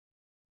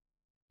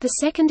The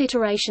second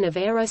iteration of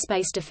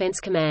Aerospace Defense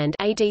Command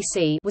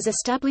 (ADC) was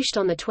established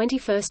on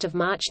 21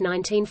 March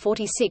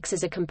 1946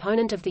 as a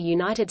component of the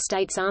United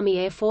States Army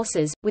Air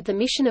Forces, with the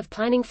mission of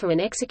planning for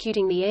and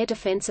executing the air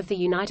defense of the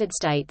United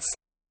States.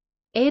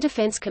 Air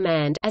Defense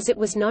Command, as it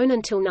was known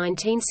until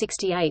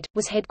 1968,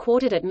 was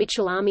headquartered at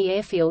Mitchell Army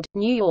Airfield,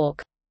 New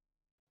York.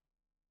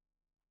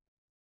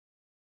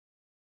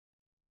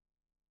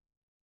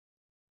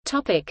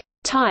 Topic: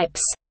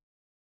 Types.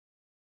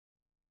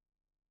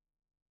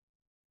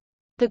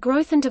 The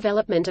growth and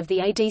development of the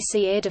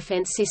ADC air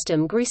defense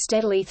system grew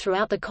steadily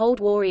throughout the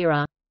Cold War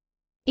era.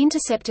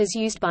 Interceptors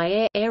used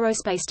by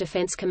Aerospace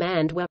Defense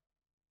Command were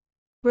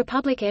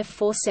Republic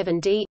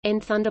F-47D, N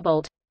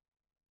Thunderbolt,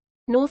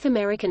 North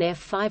American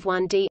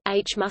F-51D,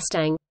 H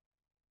Mustang,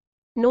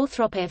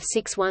 Northrop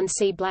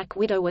F-61C Black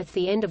Widow. At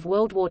the end of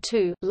World War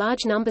II,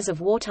 large numbers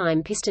of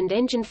wartime pistoned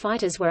engine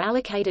fighters were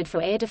allocated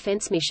for air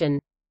defense mission.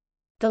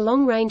 The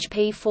long-range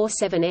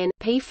P-47N,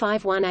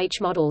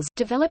 P-51H models,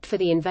 developed for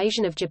the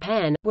invasion of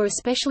Japan, were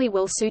especially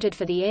well suited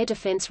for the air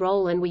defense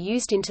role and were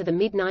used into the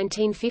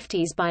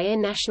mid-1950s by Air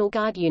National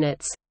Guard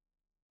units.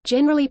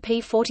 Generally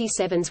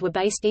P-47s were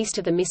based east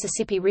of the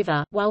Mississippi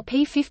River, while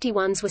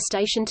P-51s were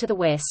stationed to the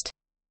west.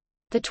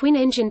 The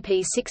twin-engine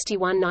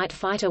P-61 night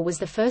fighter was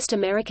the first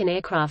American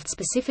aircraft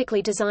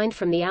specifically designed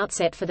from the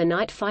outset for the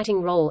night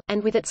fighting role,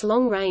 and with its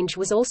long range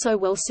was also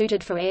well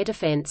suited for air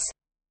defense.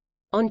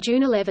 On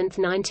June 11,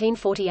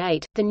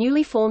 1948, the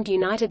newly formed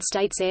United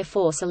States Air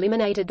Force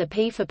eliminated the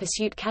P for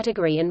pursuit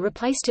category and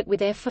replaced it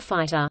with F for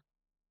fighter.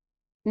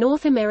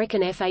 North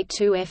American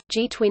F-82F,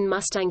 G Twin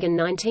Mustang. In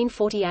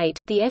 1948,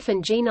 the F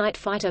and G night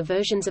fighter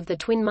versions of the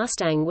Twin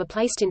Mustang were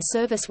placed in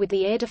service with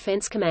the Air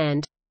Defense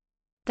Command.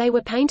 They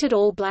were painted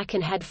all black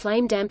and had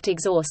flame-damped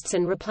exhausts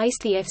and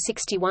replaced the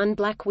F-61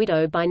 Black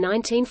Widow by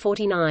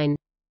 1949.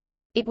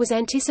 It was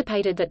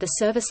anticipated that the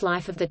service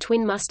life of the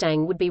Twin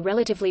Mustang would be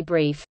relatively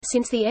brief,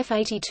 since the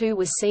F-82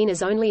 was seen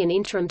as only an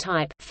interim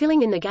type,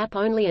 filling in the gap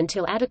only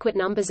until adequate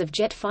numbers of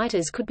jet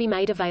fighters could be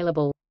made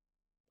available.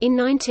 In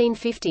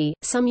 1950,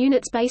 some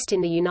units based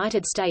in the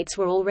United States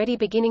were already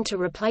beginning to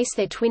replace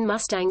their Twin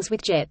Mustangs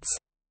with jets.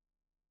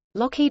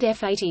 Lockheed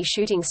F-80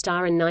 Shooting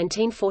Star. In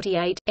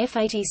 1948,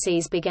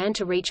 F-80Cs began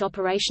to reach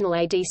operational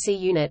ADC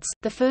units,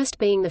 the first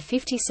being the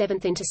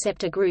 57th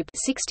Interceptor Group,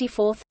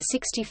 64th,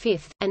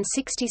 65th, and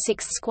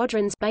 66th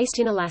Squadrons based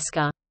in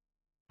Alaska.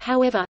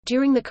 However,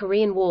 during the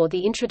Korean War,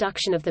 the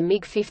introduction of the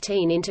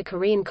MiG-15 into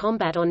Korean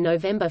combat on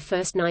November 1,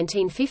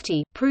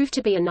 1950, proved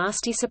to be a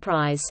nasty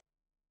surprise.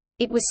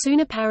 It was soon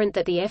apparent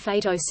that the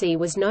F-80C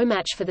was no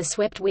match for the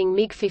swept-wing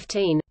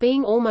MiG-15,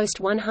 being almost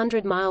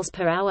 100 miles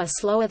per hour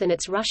slower than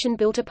its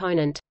Russian-built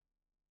opponent.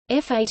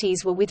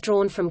 F-80s were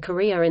withdrawn from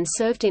Korea and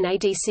served in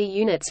ADC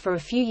units for a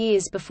few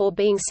years before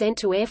being sent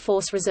to Air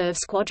Force Reserve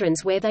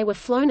squadrons where they were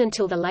flown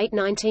until the late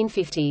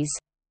 1950s.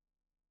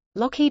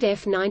 Lockheed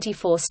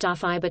F-94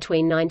 Starfire.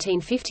 Between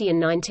 1950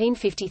 and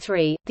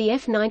 1953, the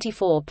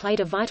F-94 played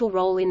a vital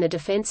role in the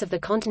defense of the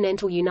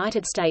continental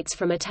United States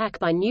from attack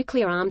by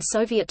nuclear-armed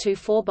Soviet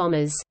Tu-4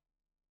 bombers.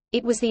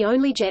 It was the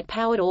only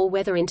jet-powered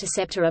all-weather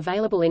interceptor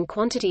available in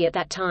quantity at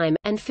that time,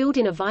 and filled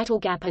in a vital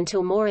gap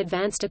until more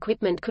advanced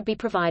equipment could be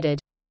provided.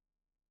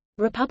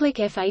 Republic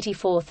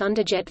F-84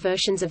 Thunderjet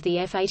versions of the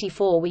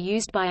F-84 were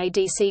used by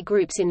ADC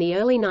groups in the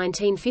early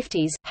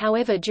 1950s,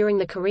 however during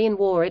the Korean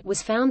War it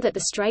was found that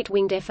the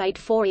straight-winged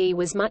F-84E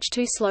was much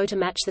too slow to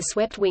match the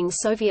swept-wing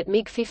Soviet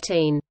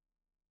MiG-15.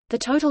 The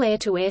total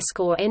air-to-air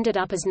score ended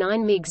up as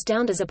 9 MiGs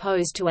downed as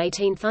opposed to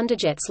 18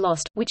 Thunderjets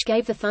lost, which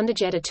gave the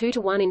Thunderjet a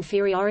 2-to-1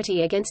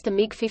 inferiority against the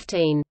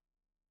MiG-15.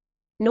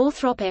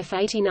 Northrop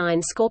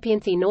F-89 Scorpion.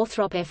 The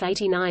Northrop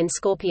F-89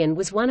 Scorpion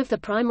was one of the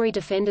primary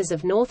defenders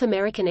of North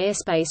American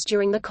airspace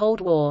during the Cold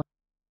War.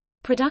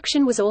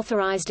 Production was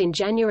authorized in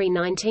January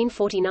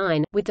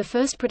 1949, with the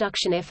first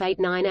production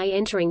F-89A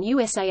entering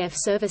USAF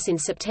service in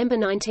September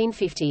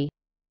 1950.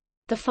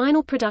 The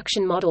final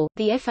production model,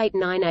 the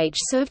F-89H,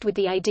 served with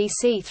the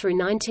ADC through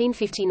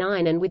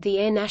 1959 and with the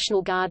Air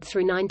National Guard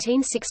through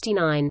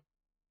 1969.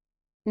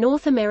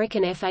 North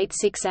American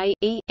F-86A,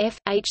 E, F,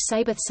 H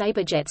Sabre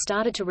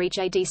started to reach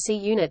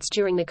ADC units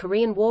during the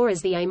Korean War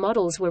as the A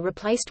models were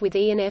replaced with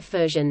E and F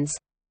versions.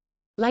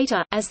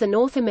 Later, as the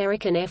North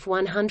American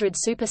F-100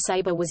 Super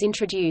Sabre was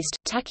introduced,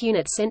 TAC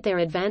units sent their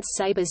advanced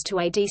Sabres to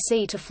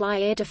ADC to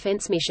fly air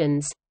defense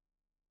missions.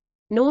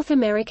 North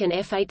American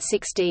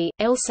F-86D,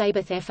 L Sabre.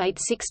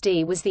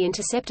 F-86D was the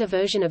interceptor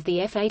version of the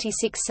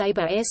F-86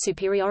 Sabre air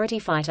superiority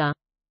fighter.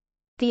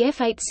 The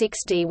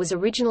F-86D was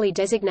originally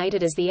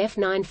designated as the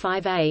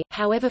F-95A,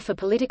 however for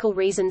political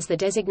reasons the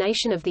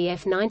designation of the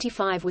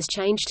F-95 was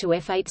changed to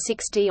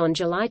F-86D on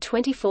July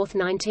 24,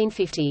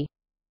 1950.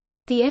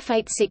 The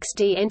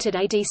F-86D entered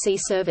ADC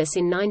service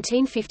in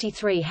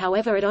 1953,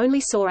 however it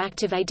only saw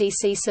active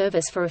ADC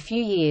service for a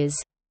few years.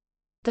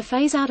 The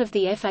phase-out of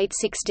the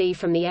F-86D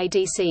from the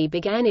ADC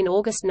began in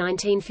August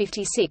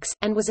 1956,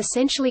 and was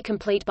essentially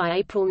complete by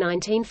April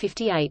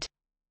 1958.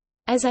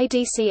 As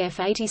ADC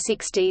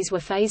F-86Ds were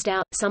phased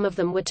out, some of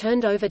them were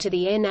turned over to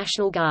the Air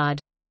National Guard.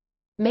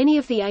 Many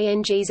of the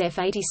ANG's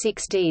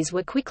F-86Ds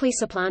were quickly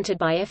supplanted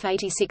by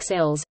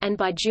F-86Ls, and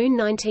by June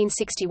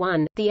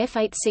 1961, the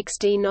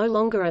F-86D no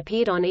longer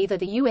appeared on either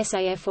the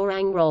USAF or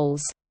ANG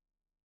rolls.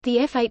 The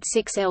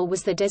F-86L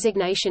was the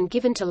designation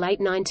given to late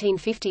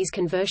 1950s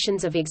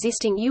conversions of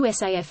existing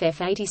USAF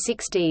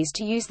F-86Ds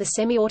to use the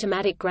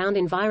Semi-Automatic Ground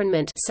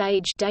Environment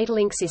 (SAGE) data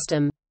link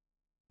system.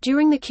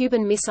 During the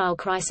Cuban Missile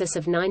Crisis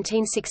of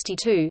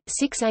 1962,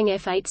 6 ANG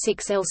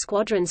F-86L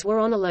squadrons were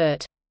on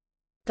alert.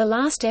 The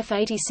last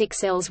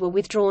F-86Ls were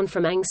withdrawn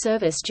from ANG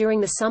service during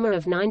the summer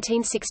of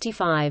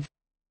 1965.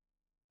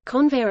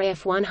 Convair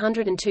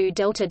F-102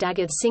 Delta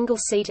Dagger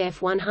single-seat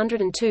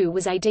F-102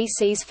 was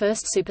ADC's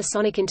first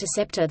supersonic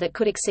interceptor that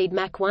could exceed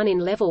Mach 1 in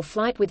level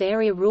flight with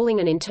area ruling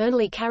and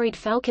internally carried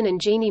Falcon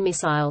and Genie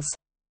missiles.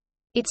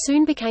 It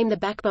soon became the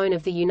backbone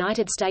of the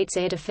United States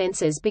air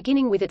defenses,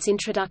 beginning with its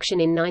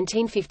introduction in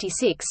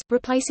 1956,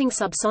 replacing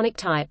subsonic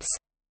types.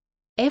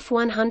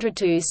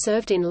 F-102s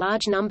served in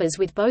large numbers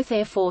with both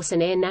Air Force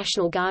and Air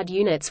National Guard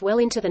units well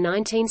into the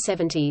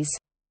 1970s.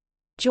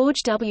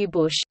 George W.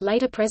 Bush,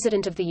 later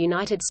President of the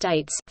United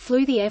States,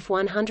 flew the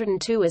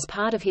F-102 as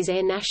part of his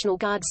Air National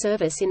Guard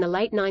service in the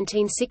late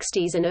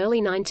 1960s and early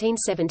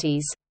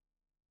 1970s.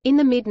 In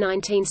the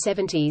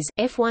mid-1970s,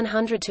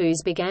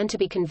 F-102s began to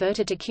be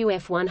converted to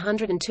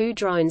QF-102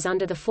 drones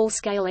under the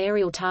Full-Scale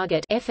Aerial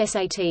Target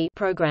 (FSAT)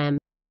 program.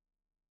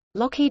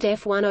 Lockheed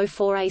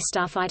F-104A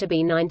Starfighter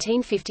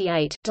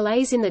B-1958,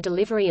 delays in the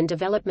delivery and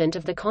development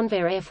of the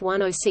Convair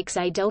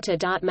F-106A Delta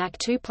Dart Mach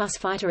 2 Plus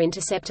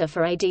fighter-interceptor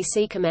for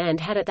ADC Command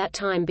had at that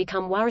time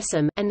become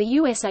worrisome, and the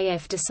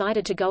USAF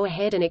decided to go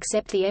ahead and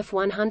accept the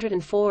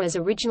F-104 as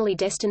originally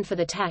destined for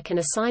the TAC and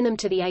assign them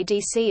to the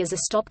ADC as a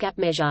stopgap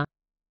measure.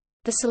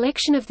 The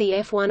selection of the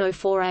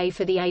F-104A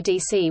for the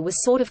ADC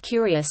was sort of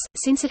curious,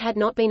 since it had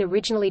not been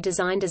originally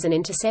designed as an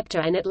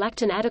interceptor and it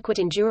lacked an adequate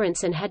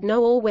endurance and had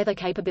no all-weather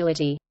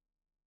capability.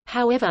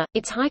 However,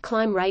 its high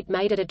climb rate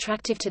made it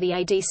attractive to the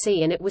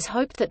ADC, and it was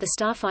hoped that the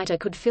Starfighter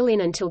could fill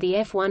in until the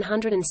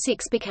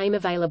F-106 became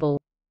available.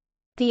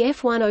 The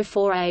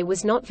F-104A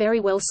was not very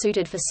well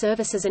suited for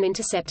service as an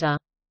interceptor.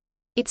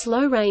 Its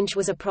low range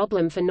was a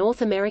problem for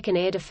North American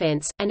air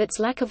defense, and its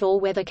lack of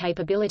all-weather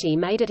capability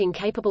made it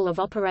incapable of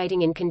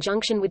operating in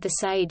conjunction with the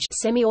SAGE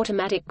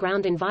semi-automatic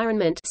ground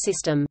environment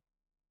system.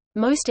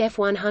 Most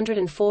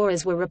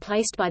F-104s were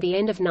replaced by the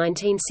end of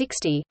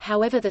 1960,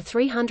 however the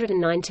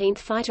 319th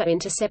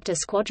Fighter-Interceptor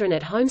Squadron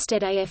at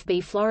Homestead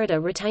AFB Florida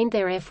retained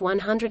their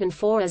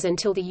F-104s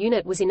until the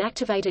unit was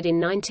inactivated in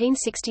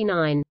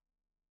 1969.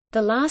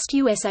 The last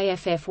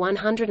USAF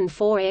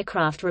F-104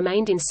 aircraft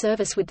remained in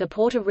service with the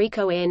Puerto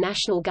Rico Air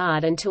National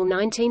Guard until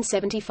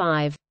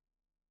 1975.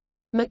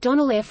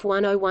 McDonnell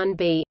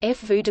F-101B,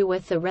 F-Voodoo.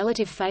 With the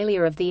relative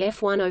failure of the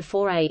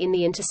F-104A in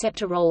the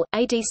interceptor role,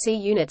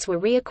 ADC units were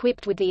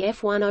re-equipped with the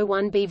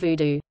F-101B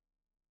Voodoo.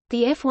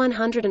 The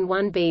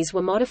F-101Bs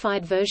were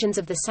modified versions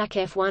of the SAC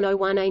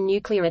F-101A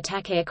nuclear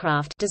attack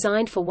aircraft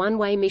designed for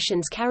one-way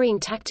missions carrying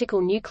tactical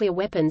nuclear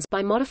weapons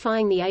by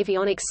modifying the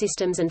avionics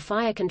systems and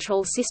fire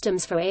control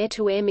systems for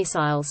air-to-air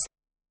missiles.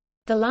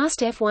 The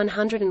last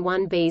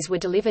F-101Bs were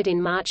delivered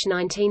in March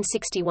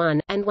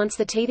 1961, and once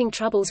the teething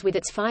troubles with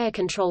its fire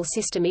control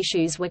system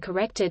issues were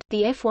corrected,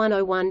 the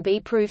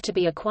F-101B proved to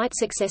be a quite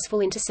successful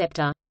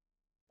interceptor.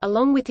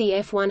 Along with the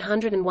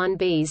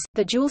F-101Bs,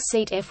 the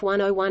dual-seat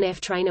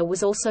F-101F trainer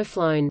was also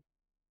flown.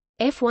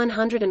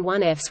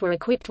 F-101Fs were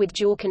equipped with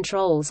dual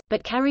controls,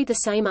 but carried the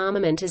same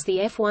armament as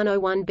the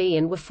F-101B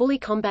and were fully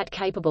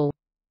combat-capable.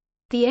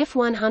 The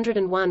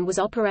F-101 was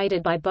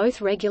operated by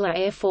both regular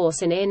Air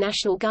Force and Air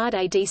National Guard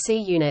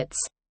ADC units.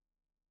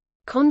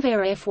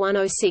 Convair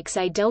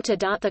F-106A Delta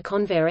Dart. The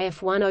Convair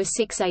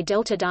F-106A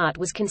Delta Dart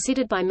was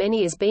considered by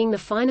many as being the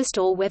finest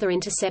all-weather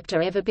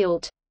interceptor ever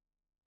built.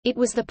 It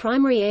was the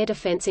primary air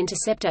defense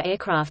interceptor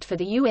aircraft for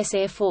the U.S.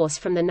 Air Force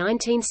from the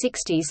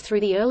 1960s through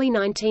the early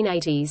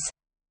 1980s.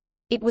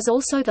 It was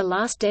also the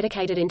last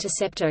dedicated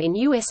interceptor in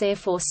U.S. Air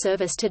Force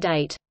service to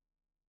date.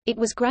 It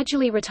was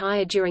gradually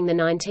retired during the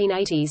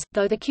 1980s,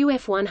 though the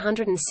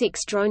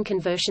QF-106 drone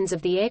conversions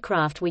of the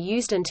aircraft were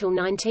used until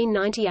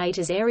 1998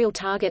 as aerial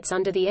targets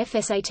under the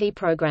FSAT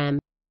program.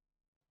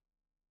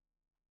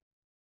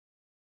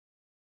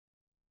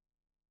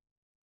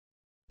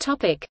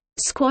 Topic: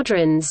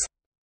 Squadrons.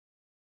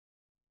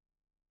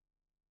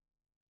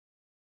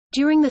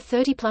 During the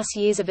 30-plus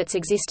years of its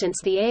existence,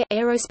 the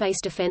Aerospace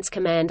Defense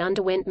Command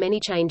underwent many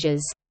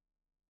changes.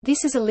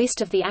 This is a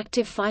list of the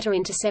active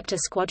fighter-interceptor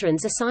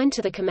squadrons assigned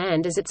to the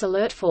command as its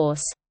alert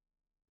force.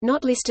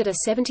 Not listed are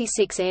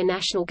 76 Air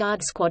National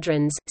Guard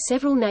squadrons,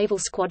 several naval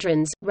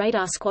squadrons,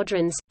 radar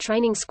squadrons,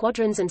 training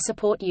squadrons and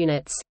support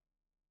units.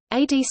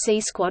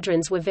 ADC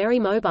squadrons were very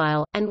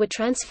mobile, and were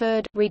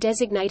transferred,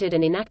 redesignated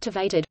and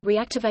inactivated,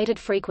 reactivated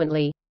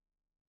frequently.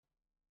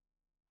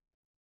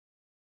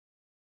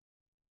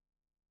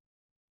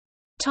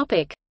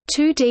 Topic: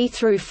 2D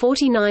through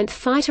 49th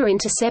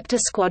Fighter-Interceptor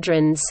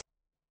Squadrons.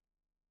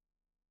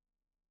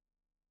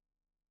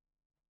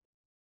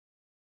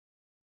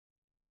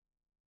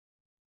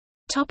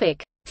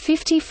 Topic: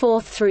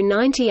 54th through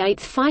 98th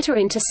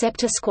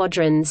Fighter-Interceptor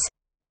Squadrons.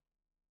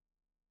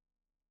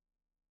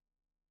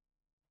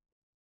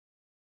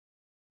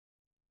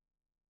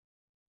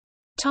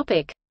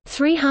 Topic: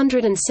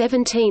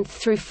 317th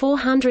through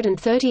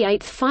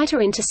 438th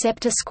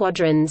Fighter-Interceptor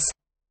Squadrons.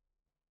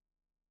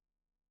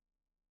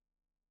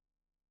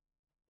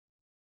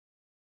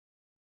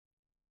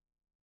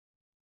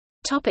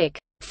 Topic: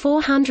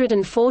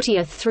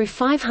 440th through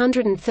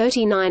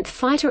 539th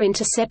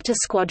Fighter-Interceptor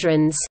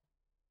Squadrons.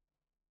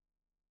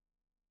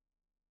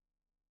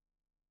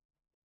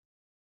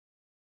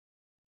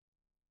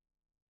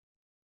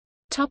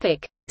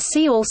 Topic: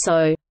 See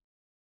also.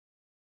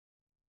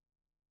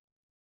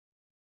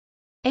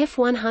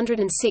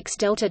 F-106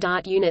 Delta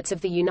Dart units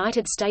of the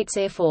United States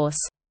Air Force.